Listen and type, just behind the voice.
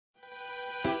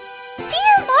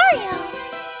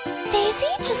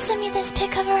just sent me this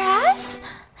pic of her ass,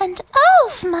 and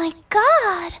oh my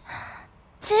god,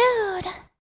 dude,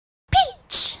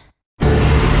 peach.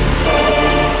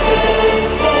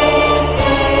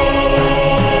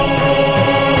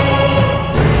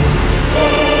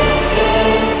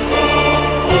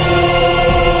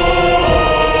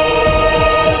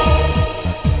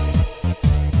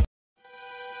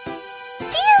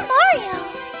 Dear Mario,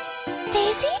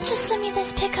 Daisy just sent me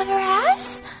this pic of her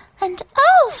ass, and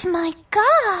oh my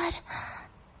god,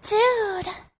 dude,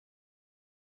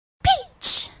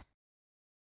 peach.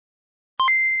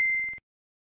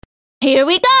 Here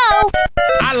we go!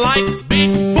 I like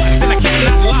big butts and I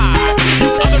cannot lie. You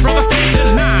other brothers can't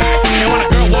deny. And when a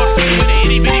girl walks in with an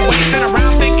itty bitty waist and a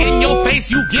round thing in your face,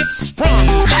 you get sprung.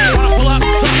 You wanna pull up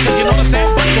tough cause you notice that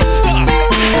butt was stuffed.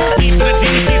 Deep in the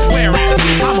jeans she's wearing,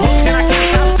 I'm hooked and I can't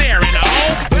stop staring.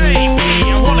 Oh baby,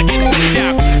 I wanna get with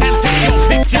ya and take your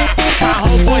picture. My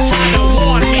homeboys trying to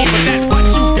warn me, but that butt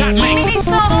you got makes me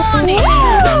so horny.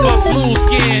 My smooth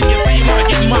skin, you say you wanna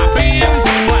get my bands?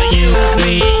 Well, use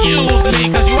me,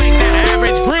 cause you ain't that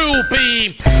average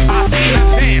groupie. I see her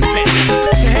dancing,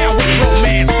 to hell with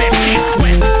romance, and she's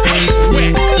sweat,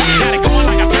 wet, got it going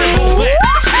like a turbo vet.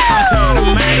 I'm tired of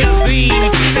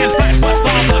magazines, send flat butts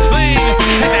on the thing.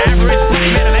 Take the average black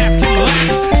man and ask him that.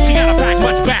 She gotta pack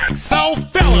much back, so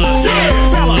fellas,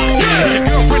 if your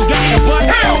girlfriend got your butt,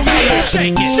 I'll tell you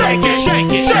shake it, shake it, shake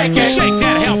it, shake it, shake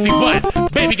that healthy butt.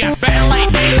 Baby got ballet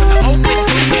days with the open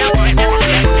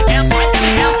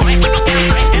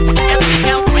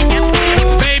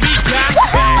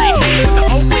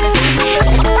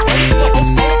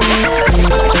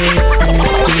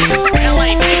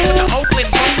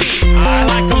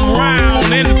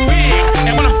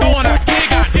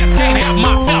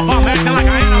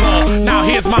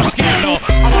my scandal.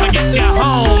 I wanna get you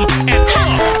home and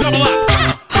double up.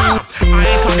 I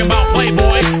ain't talking about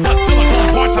Playboy, but silicone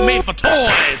parts are made for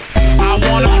toys. I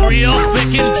want them real